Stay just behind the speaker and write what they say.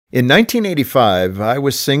In 1985, I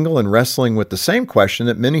was single and wrestling with the same question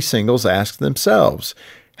that many singles ask themselves.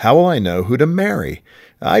 How will I know who to marry?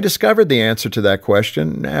 I discovered the answer to that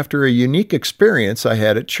question after a unique experience I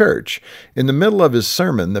had at church. In the middle of his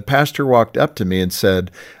sermon, the pastor walked up to me and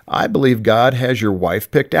said, "I believe God has your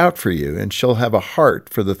wife picked out for you, and she'll have a heart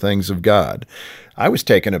for the things of God." I was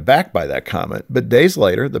taken aback by that comment, but days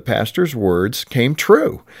later, the pastor's words came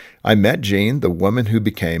true. I met Jean, the woman who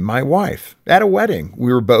became my wife, at a wedding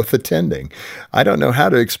we were both attending. I don't know how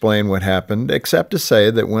to explain what happened, except to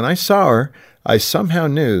say that when I saw her, I somehow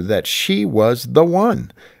knew that she was the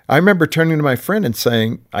one. I remember turning to my friend and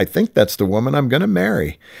saying, "I think that's the woman I'm going to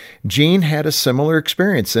marry." Jean had a similar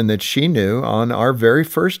experience in that she knew on our very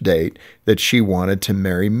first date that she wanted to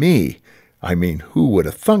marry me. I mean, who would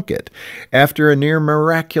have thunk it? After a near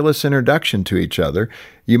miraculous introduction to each other,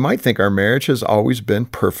 you might think our marriage has always been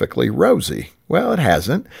perfectly rosy. Well, it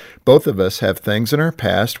hasn't. Both of us have things in our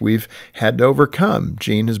past we've had to overcome.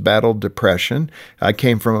 Jean has battled depression. I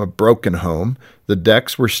came from a broken home. The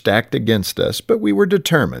decks were stacked against us, but we were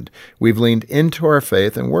determined. We've leaned into our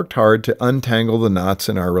faith and worked hard to untangle the knots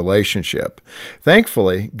in our relationship.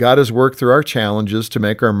 Thankfully, God has worked through our challenges to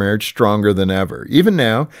make our marriage stronger than ever. Even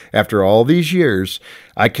now, after all these years,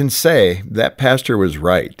 I can say that pastor was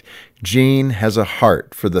right. Jean has a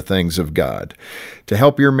heart for the things of God. To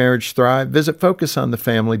help your marriage thrive, visit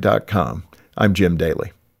FocusOnTheFamily.com. I'm Jim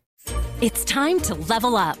Daly. It's time to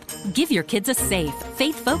level up. Give your kids a safe,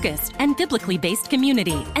 faith-focused, and biblically based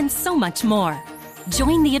community, and so much more.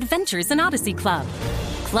 Join the Adventures in Odyssey Club.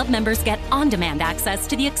 Club members get on-demand access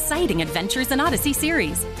to the exciting Adventures in Odyssey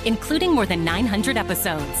series, including more than 900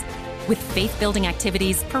 episodes. With faith-building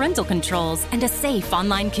activities, parental controls, and a safe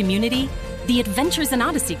online community, the Adventures in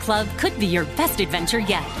Odyssey Club could be your best adventure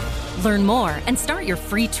yet. Learn more and start your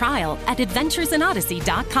free trial at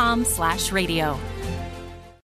adventuresinodyssey.com/radio.